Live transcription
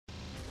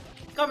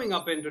Coming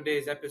up in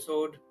today's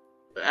episode,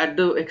 At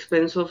the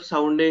expense of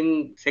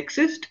sounding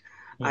sexist,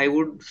 I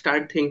would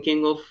start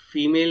thinking of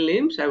female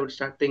names. I would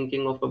start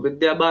thinking of a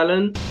Vidya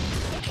Balan.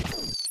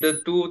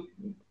 The two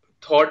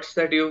thoughts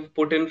that you've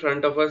put in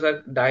front of us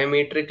are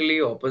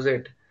diametrically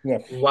opposite.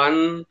 Yes.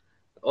 One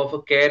of a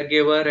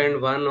caregiver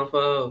and one of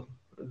a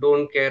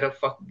don't care a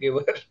fuck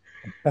giver.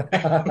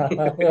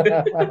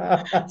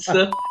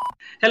 So,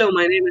 hello,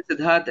 my name is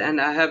Siddharth, and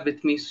I have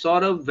with me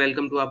Saurabh.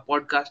 Welcome to our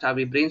podcast, Are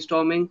We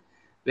Brainstorming,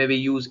 where we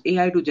use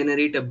AI to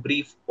generate a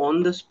brief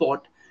on the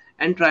spot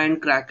and try and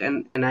crack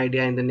an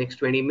idea in the next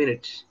 20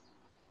 minutes.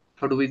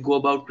 How do we go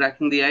about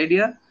cracking the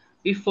idea?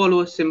 We follow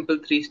a simple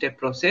three-step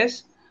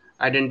process: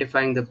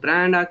 identifying the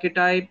brand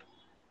archetype,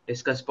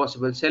 discuss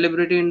possible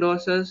celebrity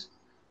endorsers,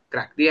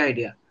 crack the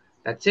idea.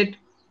 That's it,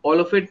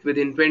 all of it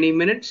within 20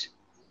 minutes.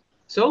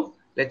 So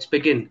let's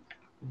begin.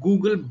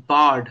 Google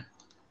Bard,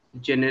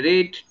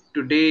 generate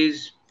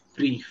today's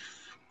brief.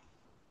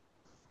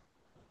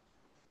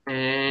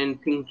 And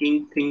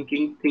thinking.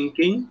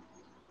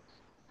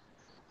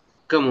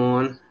 Come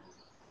on.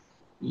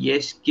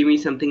 Yes, give me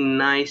something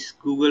nice,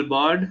 Google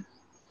Bard.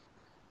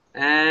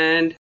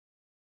 And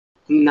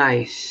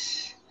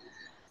nice.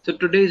 So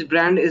today's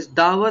brand is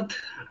Dawat.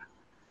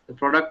 The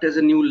product is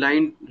a new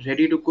line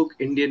ready to cook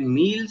Indian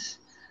meals.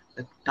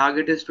 The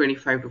target is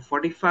 25 to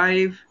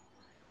 45.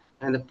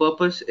 And the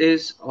purpose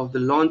is of the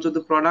launch of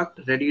the product,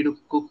 ready to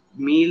cook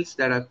meals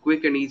that are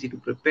quick and easy to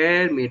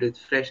prepare, made with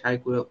fresh, high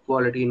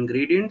quality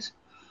ingredients,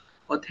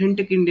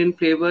 authentic Indian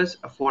flavors,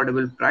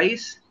 affordable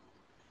price,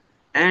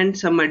 and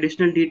some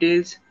additional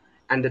details.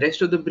 And the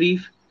rest of the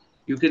brief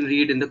you can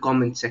read in the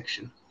comments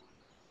section.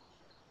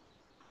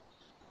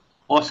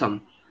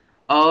 Awesome.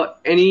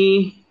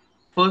 Any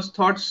first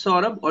thoughts,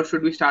 Saurabh, or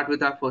should we start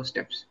with our first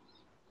steps?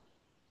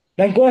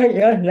 Let's go ahead,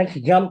 yeah. Let's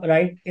jump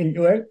right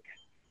into it.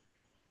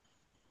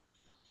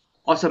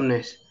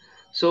 Awesomeness.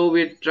 So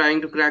we're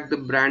trying to crack the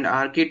brand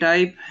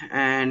archetype,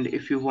 and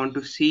if you want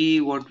to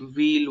see what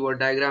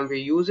diagram we're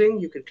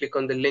using, you can click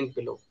on the link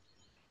below.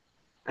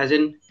 As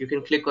in, you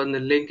can click on the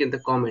link in the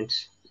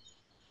comments.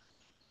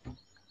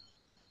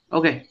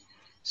 Okay,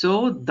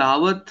 so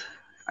Dawat,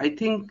 I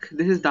think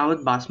this is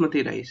Dawat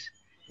Basmati rice,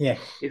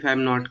 Yes. if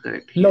I'm not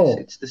correct. No. Yes,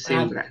 it's the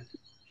same brand.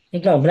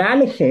 The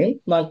brand is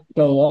same, but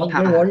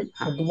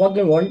what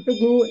they want to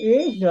do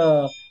is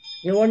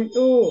they want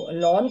to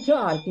launch a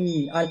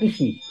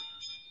RTC.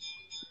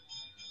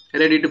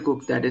 Ready to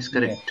cook, that is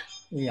correct.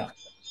 Yes. Yeah.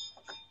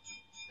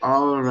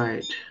 All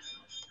right.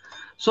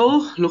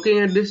 So, looking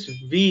at this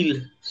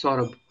wheel,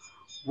 Saurabh,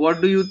 what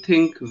do you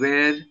think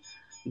where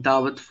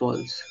Dawat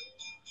falls?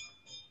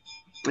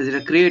 Is it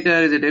a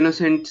creator? Is it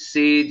innocent,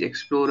 sage,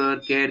 explorer,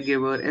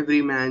 caregiver,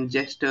 everyman,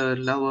 jester,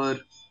 lover?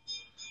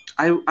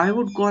 I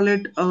would call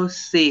it a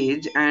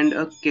sage and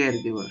a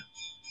caregiver.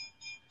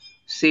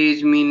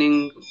 Sage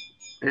meaning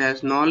it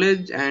has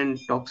knowledge and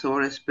talks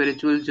about a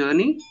spiritual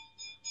journey.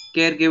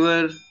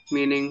 Caregiver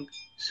meaning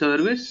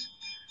service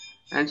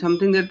and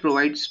something that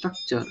provides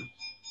structure.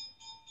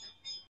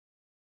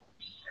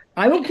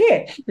 I would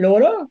say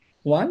explorer,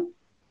 one.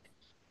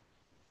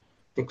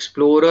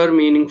 Explorer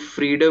meaning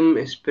freedom,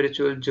 a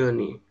spiritual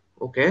journey.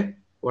 Okay,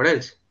 what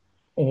else?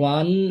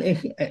 One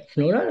is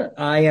explorer.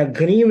 I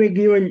agree with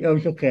you in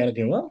terms of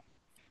caregiver.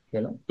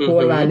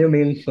 Core value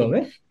means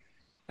service.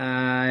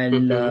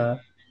 And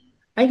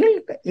I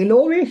think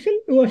innovation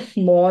to a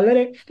smaller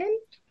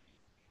extent.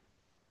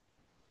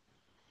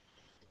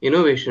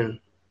 Innovation.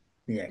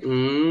 Yes.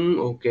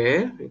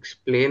 Okay.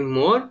 Explain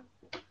more.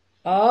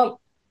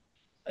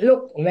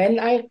 Look, when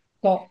I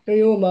talk to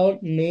you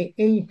about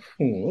making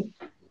food,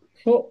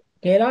 so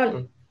there are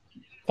a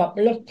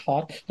couple of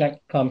thoughts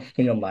that comes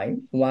to your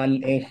mind.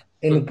 One is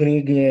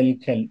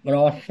ingredients and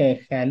process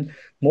and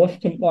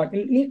most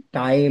importantly,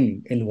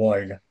 time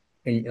involved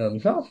in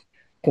terms of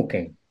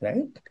cooking,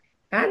 right?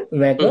 And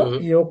whether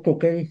you're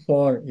cooking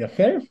for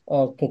yourself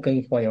or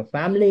cooking for your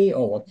family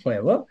or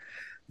whatsoever,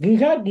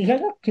 these are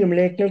the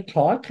cumulative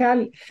thoughts,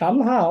 and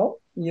somehow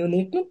you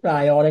need to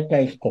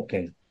prioritize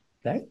cooking,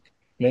 right?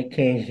 Which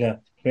is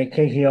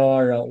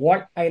your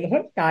what kind of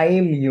a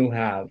time you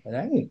have,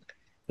 right?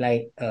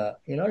 Like a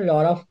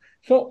lot of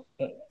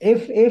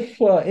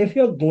if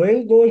you're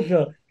doing those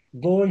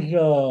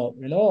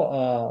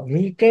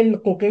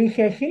weekend cooking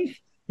sessions,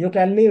 you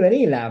can be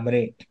very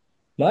elaborate.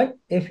 But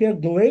if you're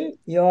doing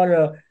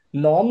your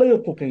normal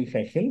cooking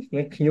sessions,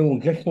 which you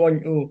just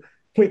want to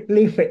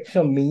quickly fix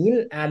a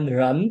meal and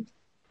run,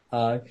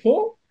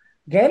 so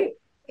then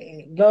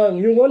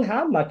you won't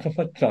have much of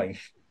a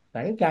choice,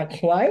 right? That's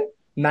why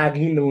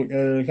Maggi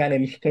noodles and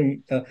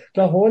instant,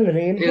 the whole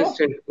range of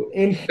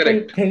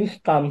instant things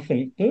comes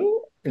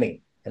into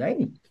play,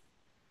 right?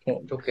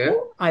 So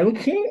I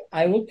would say,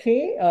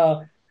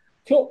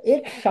 so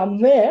it's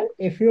somewhere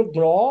if you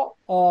draw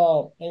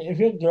a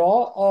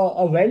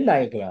Venn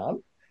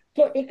diagram,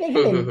 so it is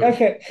an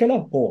intersection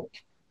of both,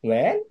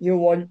 where you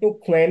want to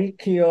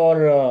quench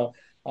your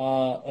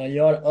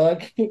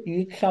urge to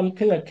eat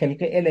something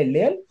authentic in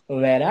Indian,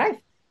 whereas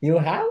you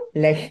have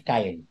less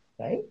time,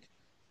 right?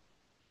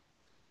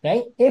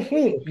 right? If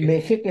we Okay.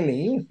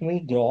 basically if we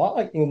draw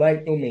a 2 by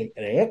 2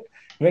 matrix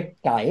with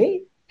style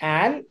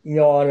and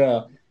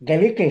your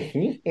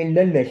delicacies in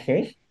the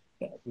dishes,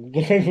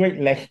 dishes with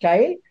less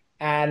style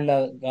and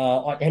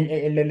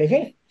in the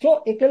dishes,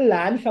 so it will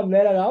land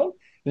somewhere around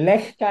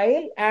less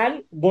style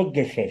and good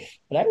dishes,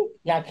 right?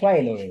 That's why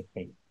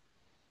innovation.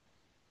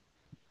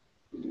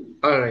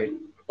 All right.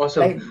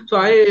 Awesome. Like, So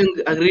I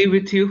agree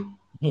with you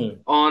hmm,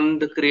 on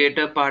the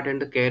creator part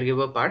and the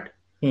caregiver part,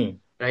 hmm,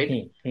 right?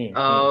 hmm.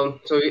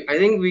 I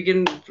think we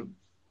can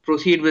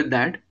proceed with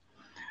that.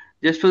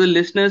 Just for the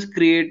listeners,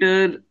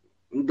 creator,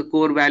 the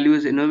core value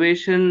is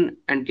innovation,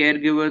 and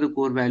caregiver, the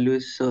core value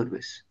is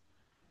service.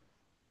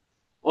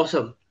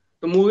 Awesome.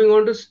 So moving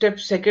on to step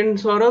second,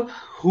 Saurabh,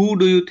 who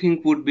do you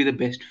think would be the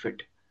best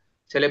fit?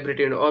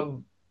 Celebrity,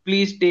 or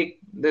please take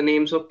the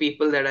names of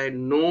people that I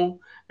know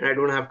and I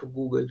don't have to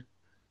Google.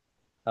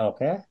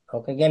 Okay,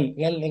 okay. Then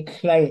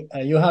it's like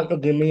you have to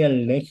give me a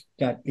list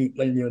that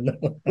people you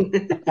know.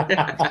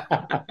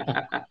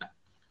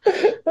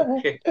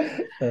 Okay.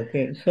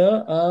 Okay,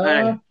 so All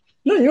right.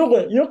 no,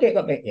 you take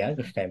a pick, yeah,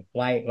 this time.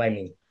 Why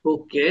me?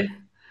 Okay.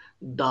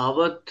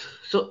 Dawat.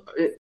 So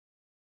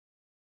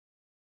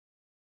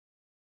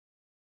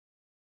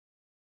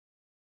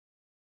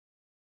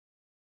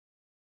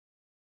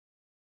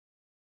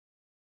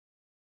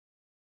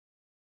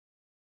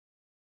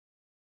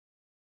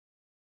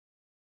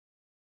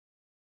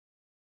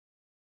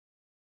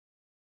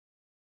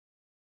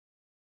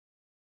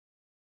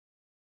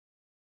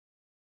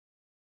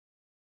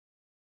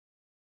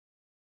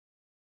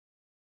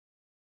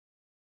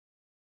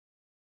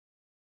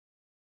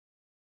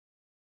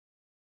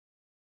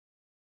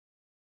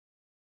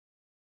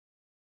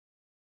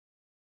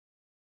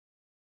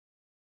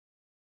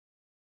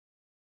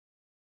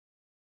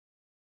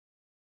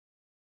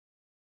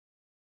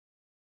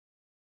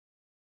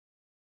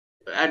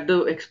at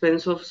the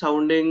expense of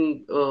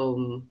sounding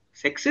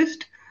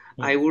sexist,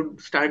 Hmm, I would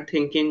start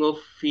thinking of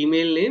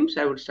female names.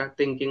 I would start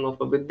thinking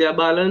of a Vidya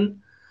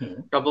Balan,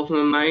 hmm, top of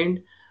my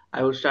mind.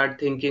 I would start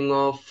thinking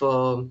of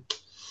Shafali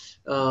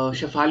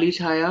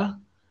Chaya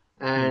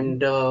hmm.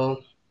 and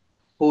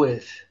who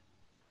is?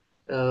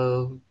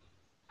 Uh,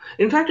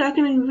 in fact, I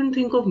can even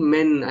think of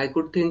men. I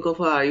could think of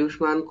a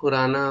Ayushman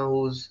Khurrana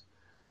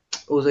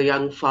who's a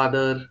young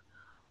father,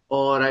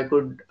 or I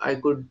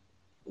could.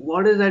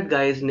 What is that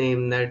guy's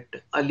name? That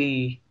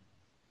Ali.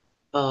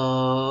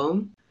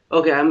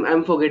 Okay,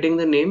 I'm forgetting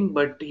the name,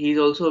 but he's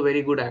also a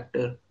very good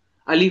actor.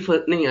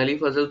 nahi, Ali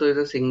Fazal to is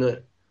a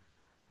singer.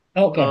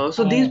 Okay,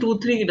 So these two,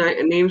 three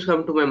names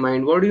come to my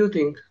mind. What do you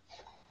think?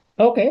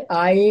 okay.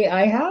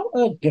 I have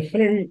a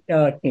different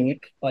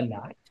take on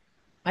that.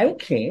 I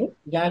would say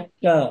that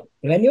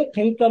when you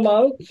think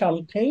about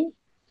something,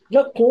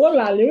 the core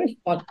value is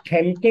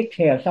authentic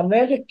here.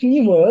 Somewhere the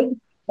key word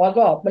or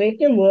the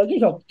operative word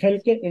is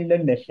authentic in the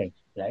message,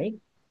 right?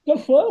 The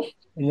first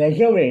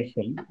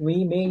reservation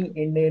we being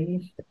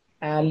Indians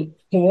and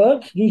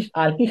towards these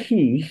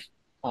RTCs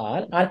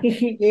are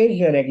RTC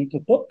is ready to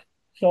cook.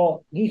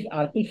 So these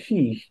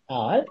RTCs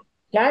are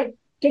that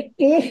the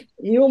taste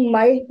you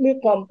might be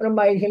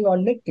compromising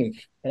on the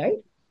taste, right?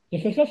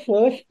 This is the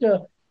first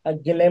a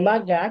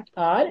dilemma that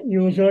our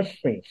users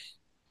face,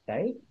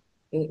 right?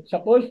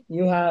 Suppose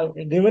you have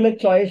given a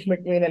choice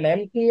between an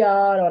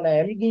MTR or an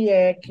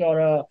MDX or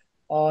a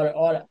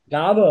or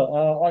Java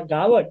or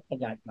Java for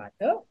that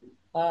matter.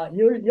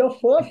 Your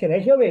first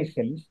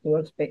reservations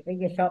towards picking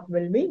this up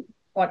will be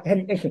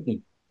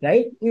authenticity,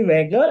 right? कि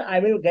whether I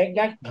will get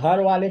that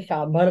घर वाले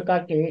सांभर का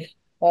taste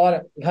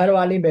or घर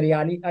वाली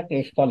बिरयानी का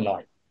taste or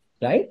not,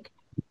 right?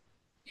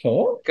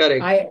 So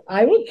Correct.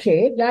 I would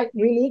say that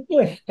we need to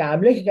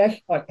establish that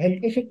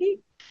authenticity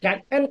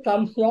that can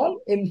come from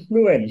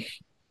influence.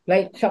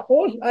 Like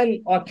suppose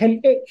an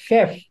authentic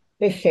chef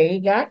is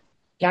saying that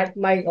that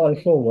might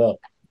also work.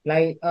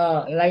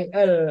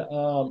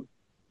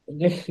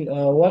 This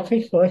what's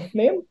his first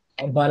name?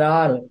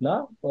 Barar,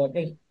 no? What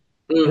is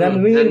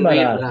Ranveer Ranveer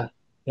Barar. Brar.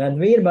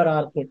 Ranveer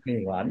Barar could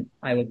be one,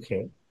 I would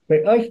say,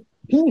 because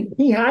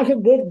he has a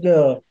good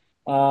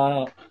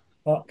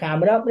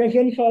camera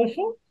presence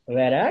also,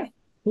 whereas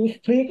he's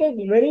treated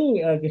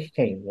very this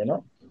thing, you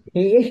know,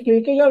 he is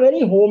treating a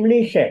very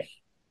homely chef,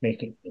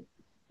 basically.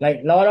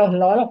 Like lot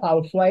of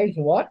housewives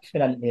watch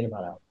Ranveer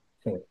Barar,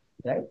 so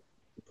right.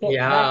 So that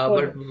Yeah,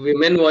 could but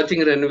women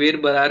watching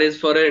Ranveer Brar is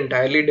for an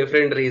entirely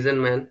different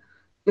reason, man.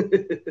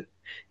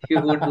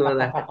 You would know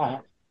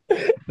that.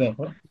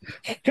 no,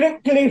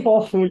 strictly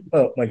for food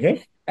purposes.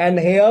 And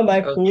here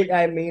by Okay. food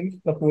I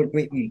mean the food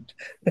we eat.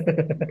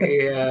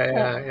 Yeah,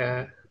 yeah,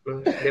 yeah.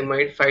 They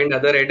might find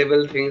other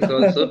edible things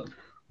also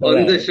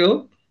on the Right.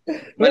 show,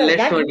 but Yeah,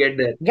 let's not get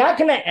there.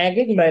 that's an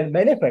added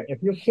benefit. If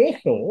you say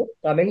so,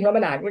 coming from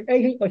an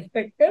advertising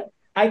perspective,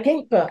 I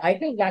think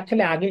that's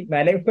an added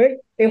benefit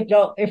if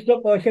the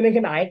person is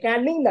an eye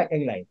candy,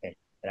 nothing like it,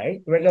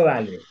 right? With the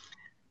value.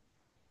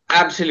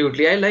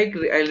 Absolutely. I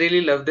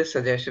really love this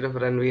suggestion of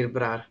Ranveer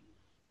Brar.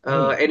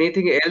 Hmm.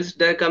 Anything else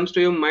that comes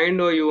to your mind,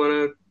 or you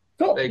wanna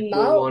So like move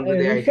now on to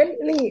the idea?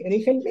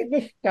 recently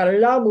this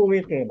Kerala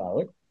movie came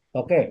out.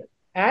 Okay.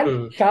 And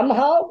Hmm.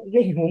 somehow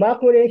this Huma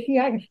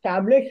Qureshi has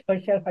established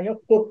herself as a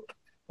cook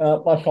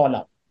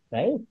persona,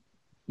 right?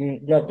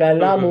 The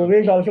Kerala Hmm. movie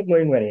is also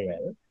going very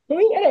well. So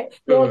we can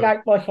explore Hmm.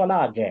 that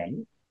persona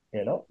again,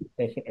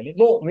 basically.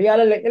 So we are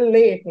a little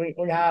late. We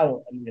could have,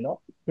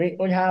 we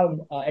could have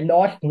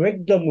endorsed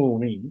with the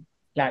movie.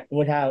 That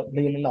would have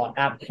been not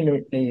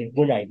absolutely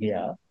good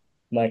idea.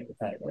 But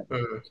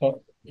Hmm.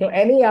 so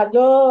any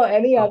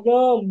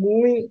other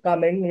movie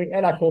coming, we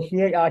can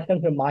associate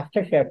ourselves with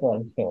MasterChef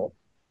also,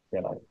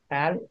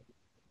 and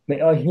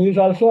because he's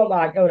also a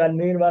part of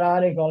Ranveer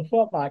Barar is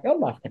also a part of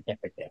MasterChef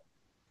again.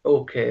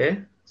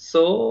 Okay.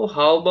 So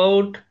how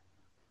about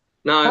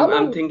now? How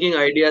I'm about thinking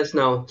ideas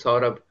now,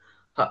 Saurabh.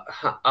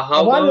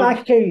 How one about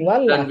last thing,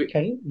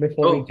 Ranveer?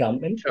 before we Oh,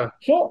 jump in. sure.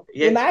 So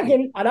Yes, please.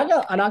 imagine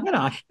another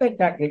aspect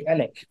that we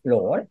can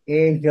explore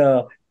is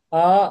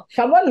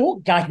someone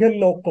who doesn't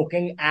know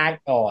cooking at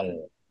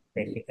all,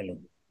 basically.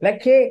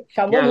 Let's say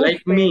Yeah,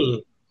 like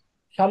me.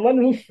 someone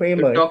who's You're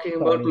famous. talking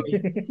about Sorry,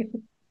 me.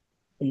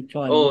 I'm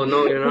sorry. Oh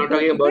no, you're not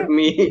talking about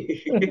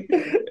me.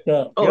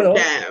 So, Oh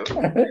damn.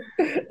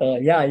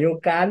 yeah, you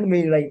can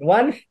be like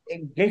once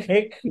this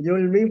hits, you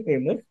will be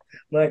famous.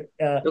 But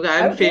Look,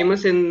 I I'm would say.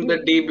 famous in the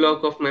D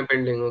block of my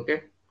building.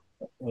 Okay.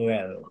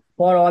 Well,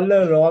 for all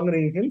the wrong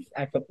reasons,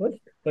 I suppose.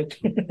 But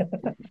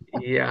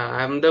Yeah,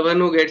 I'm the one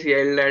who gets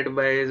yelled at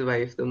by his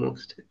wife the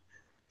most.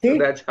 So see,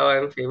 that's how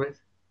I'm famous.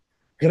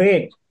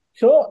 great.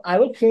 So I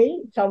would say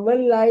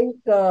someone like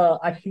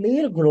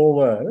Ashleil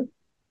Grover,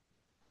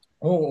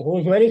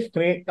 who's very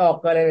straight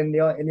talker and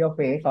in your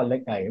face all the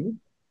time,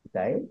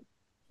 right?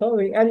 So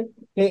and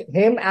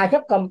him as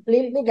a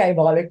completely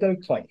diabolical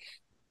choice.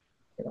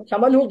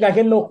 Someone who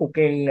doesn't know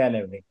cooking and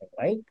everything,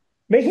 right?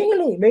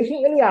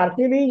 Basically,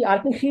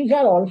 RPCs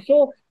are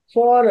also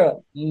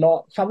for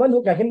no, someone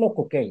who doesn't know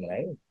cooking,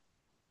 right?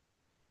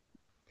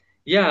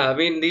 Yeah, I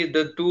mean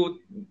the two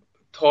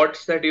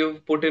thoughts that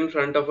you've put in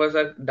front of us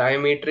are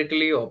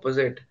diametrically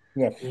opposite.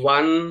 Yes.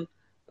 One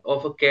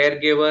of a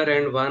caregiver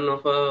and one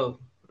of a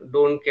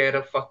don't care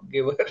a fuck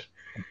giver.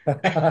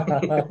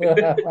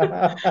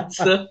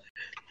 So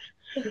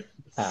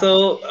Ah,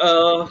 so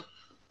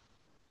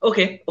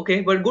okay,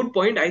 okay, but good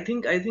point. I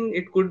think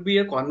it could be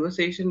a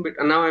conversation. But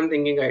now I'm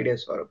thinking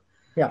ideas, Saurabh.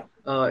 yeah.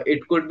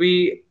 It could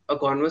be a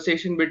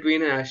conversation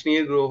between an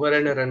Ashneer Grover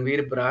and a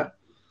Ranveer Brar,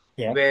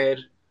 Yes. where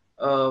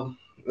uh,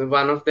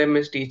 one of them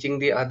is teaching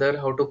the other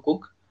how to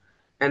cook,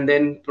 and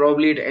then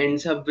probably it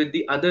ends up with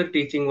the other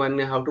teaching one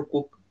how to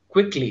cook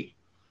quickly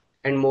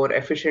and more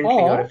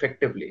efficiently or Or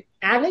effectively.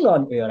 adding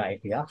on to your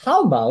idea,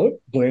 how about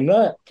doing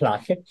a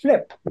classic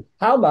flip?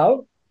 How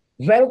about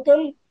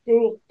welcome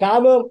to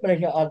Gawat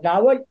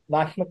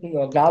Basmati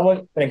or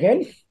Gawat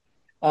Presents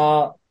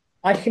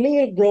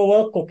Ashneer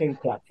Grover cooking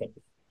classes.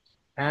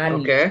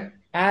 And Okay,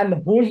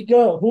 who's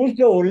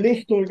the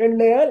only student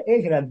there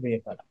is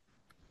Ranveer Brar.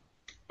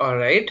 all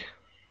right.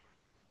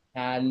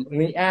 And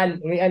we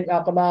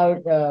talk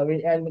about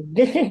and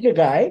this is the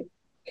guy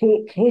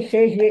who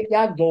says ये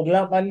क्या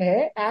दोगलापन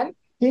है, and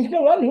he's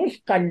the one who's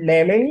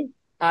condemning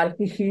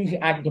RPCs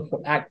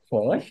at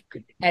first,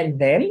 and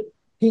then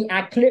he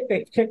actually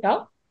picks it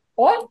up,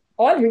 or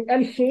we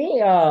can say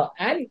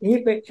and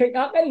he picks it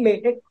up and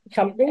make it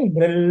something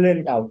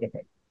brilliant out of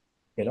it,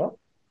 you know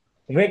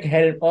with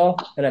help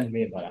of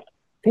Ranveer Brar,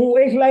 who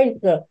is like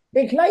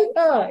it's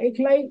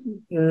like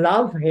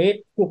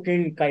love-hate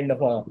cooking kind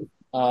of a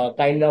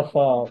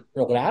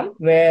program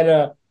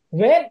where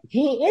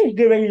he is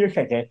giving you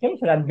suggestions.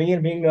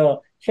 Ranveer being a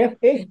chef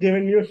is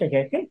giving you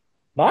suggestions,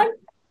 but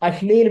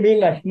Ashneer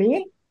being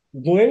Ashneer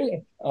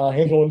doing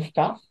his own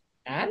stuff,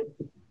 and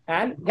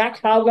and that's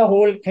how the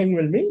whole thing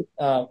will be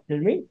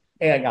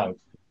aired out.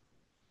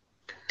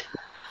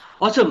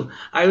 Awesome.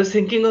 I was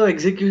thinking of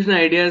execution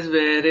ideas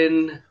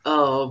wherein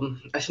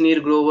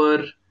Ashneer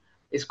Grover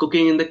is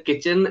cooking in the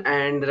kitchen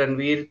and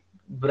Ranveer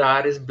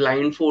Brar is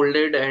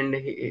blindfolded and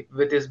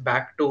with his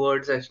back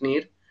towards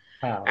Ashneer,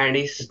 Uh, and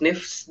he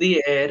sniffs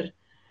the air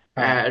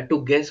uh,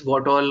 to guess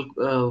what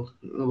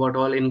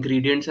all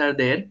ingredients are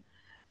there,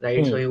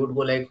 right? So hmm, he would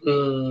go like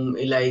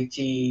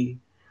elaichi,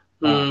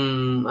 uh,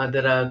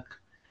 adrak,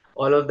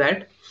 all of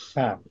that.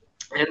 uh,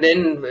 And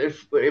then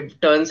if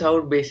it turns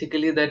out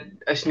basically that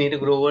Ashneer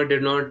Grover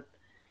did not,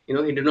 he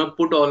did not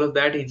put all of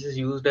that. He just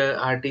used a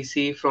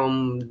RTC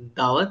from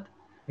Dawat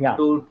yeah.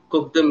 to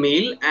cook the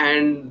meal,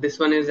 and this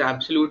one is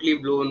absolutely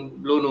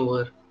blown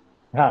over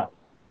Uh,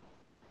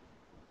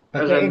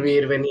 okay,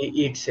 Ranveer when he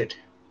eats it.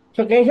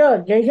 so there's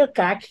a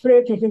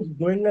catchphrase which is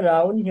going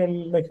around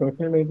in the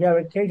social media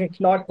which says it's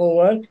not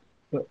over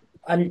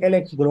until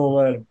it's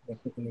over,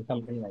 basically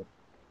something like.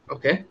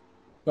 Okay.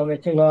 So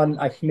which is on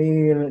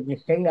Ashleer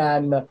this thing,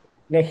 and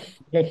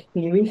this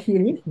TV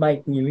series by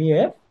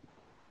TVF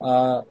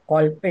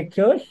called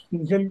Pictures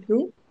Season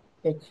 2.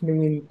 It's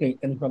been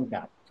taken from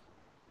that.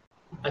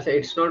 I say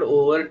it's not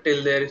over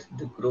till there is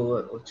the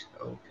Grover.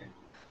 Okay.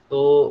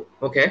 So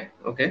okay,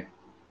 okay.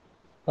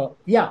 So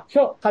yeah,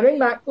 so coming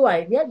back to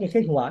idea, this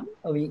is one.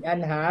 We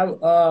can have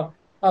a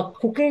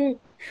cooking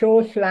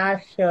show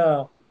slash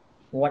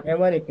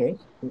whatever it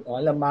is,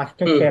 all a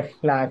master Hmm. chef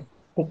slash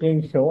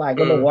cooking show. I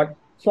don't know Hmm. what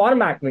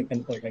format we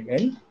can put it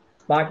in,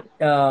 but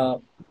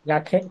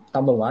that's it.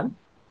 Number one.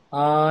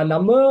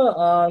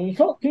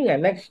 So yeah,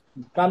 let's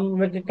come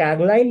with the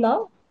tagline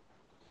now.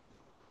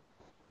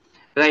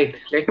 Right.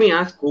 Let me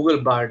ask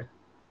Google Bard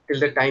till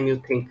the time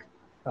you think.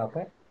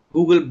 Okay.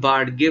 Google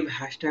Bard, give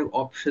hashtag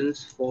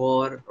options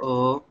for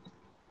a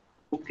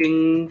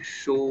cooking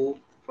show,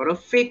 for a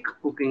fake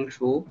cooking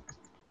show,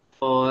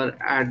 for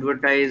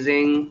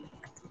advertising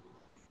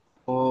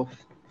of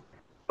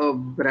a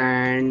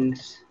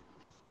brand's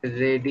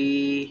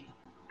ready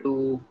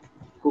to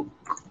cook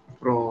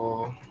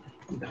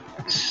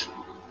products.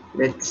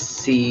 Let's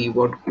see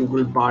what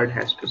Google Bard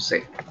has to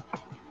say.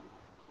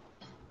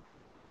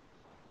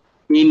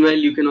 Meanwhile,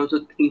 you can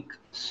also think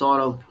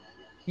sort of.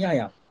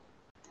 Yeah.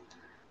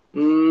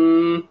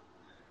 Mm,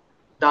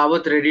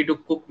 Dawat ready to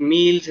cook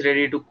meals,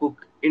 ready to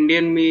cook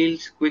Indian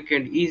meals, quick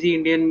and easy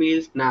Indian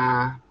meals.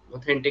 Nah,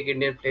 authentic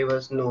Indian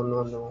flavors. No,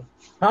 no, no.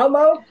 How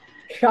about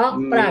Shark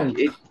Make Prank?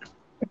 it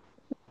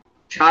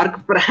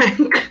shark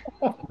prank.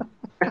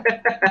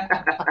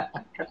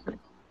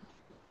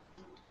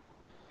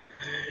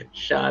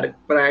 Shark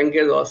prank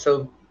is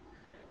awesome.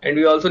 And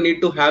we also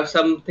need to have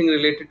something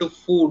related to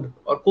food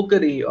or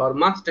cookery or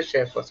master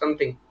chef or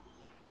something.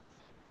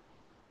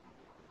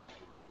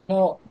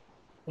 So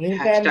we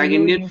can Hashtag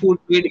Indian use food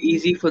made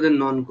easy for the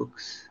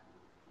non-cooks.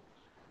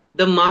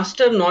 The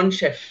master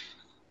non-chef,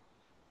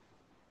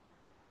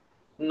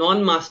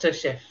 non-master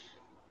chef.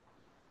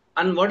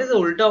 And what is the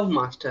ulta of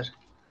master?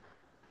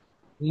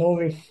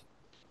 novice,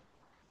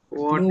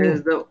 What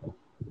is noob,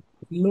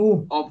 the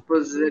noob,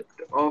 opposite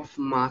of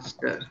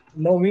master?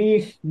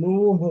 novice,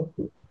 noob,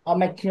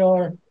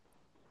 amateur,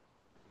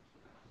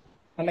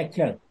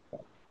 amateur,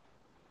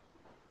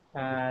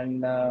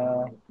 and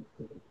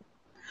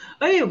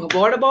Hey,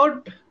 what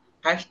about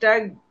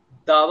hashtag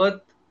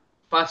Dawat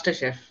Faster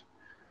Chef?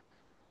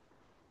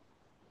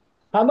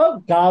 how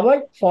about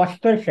Garvard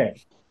Foster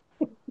Chef?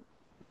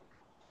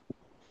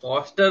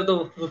 Foster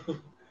the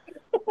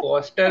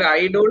Foster.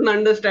 I don't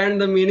understand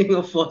the meaning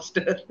of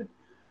Foster.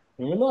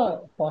 You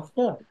know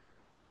Foster?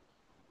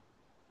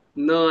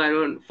 No, I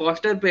don't.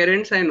 Foster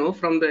parents I know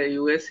from the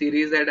US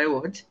series that I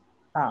watch,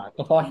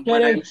 So Foster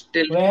but is I'm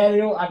still, where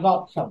you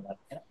adopt someone.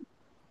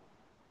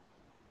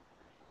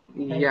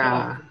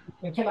 yeah,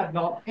 It's an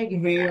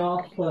adopted way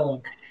of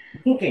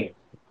cooking.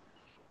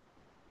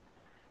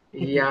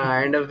 yeah,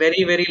 and a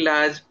very, very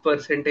large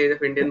percentage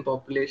of Indian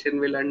population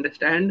will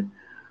understand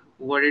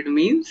what it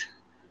means,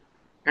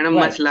 and a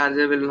much Right.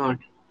 larger will not.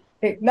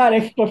 इतना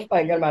risk तो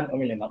Spiderman को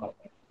मिलेगा पर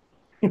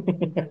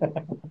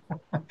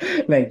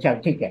नहीं चल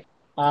ठीक है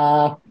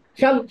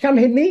some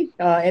Hindi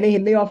any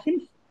Hindi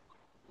options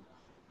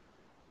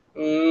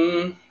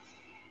Mm,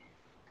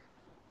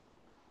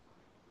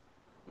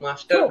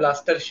 Master so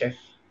Blaster Chef.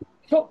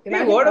 so Hey,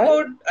 imagine what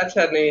about?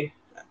 Acha, nahi.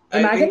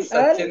 I think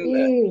Sachin.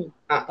 कि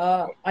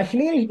Ah,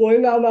 अश्लील is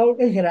going about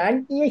his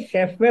rant कि ये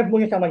शेफ वेफ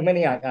मुझे समझ में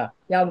नहीं आता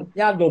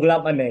या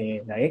दोगलापन है ये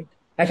राइट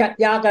ऐसा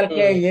क्या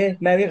करके hmm, ये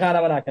मैं भी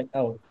खाना बना सकता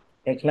हूँ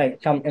it's like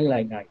something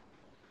like that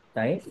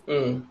right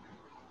hmm.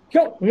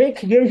 so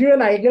which gives you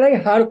an idea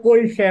like हर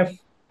कोई शेफ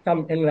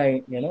something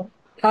like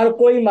हर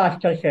कोई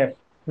मास्टर शेफ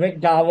with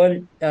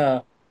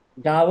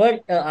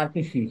दावत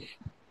आतिशी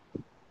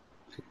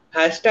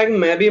Hashtag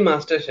मैं भी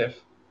Master Chef.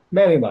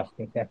 मैं भी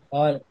मास्टर शेफ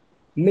और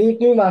मी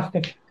की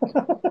master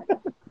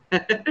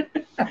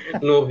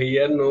No,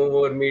 here, no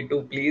more Me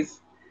Too, please.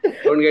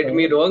 Don't get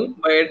me wrong,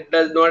 but it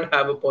does not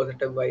have a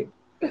positive vibe.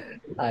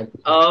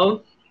 अच्छा Uh,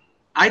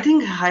 I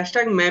think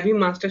hashtag मैं भी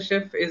Master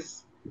Chef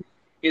is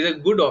a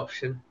good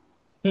option.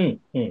 Hmm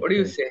hmm What do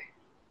you hmm say?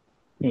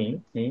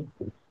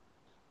 Hmm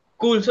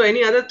Cool. So,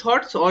 any other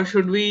thoughts, or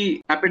should we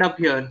wrap it up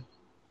here?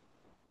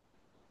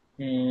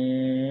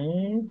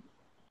 Hmm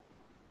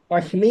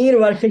Kashmir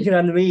versus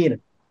Ranveer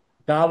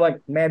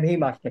दावत मैं भी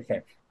master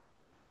chef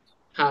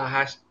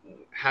हाँ,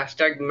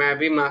 hashtag मैं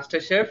भी Master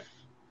Chef.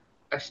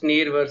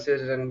 Ashneer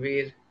versus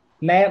Ranveer.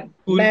 मैं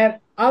Cool.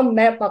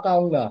 मैं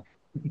पकाऊंगा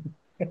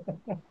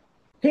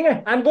ठीक है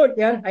आई एम गुड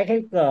यार I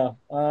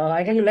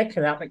think let's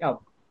wrap it up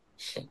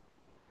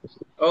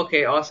Okay,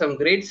 awesome.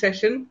 Great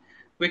session.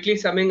 Quickly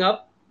summing up,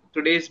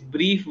 today's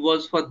brief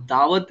was for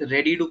Dawat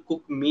ready to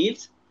cook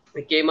meals.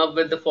 We came up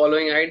with the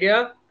following idea: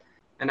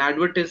 an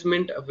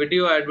advertisement, a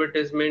video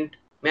advertisement,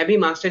 maybe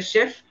Master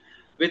Chef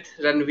with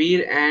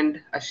Ranveer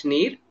and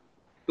Ashneer.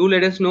 Do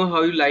let us know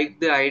how you like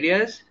the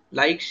ideas.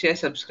 Like, share,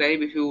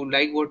 subscribe if you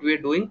like what we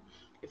are doing.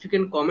 If you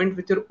can comment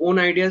with your own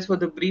ideas for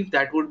the brief,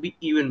 that would be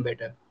even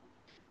better.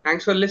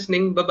 Thanks for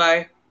listening. Bye bye.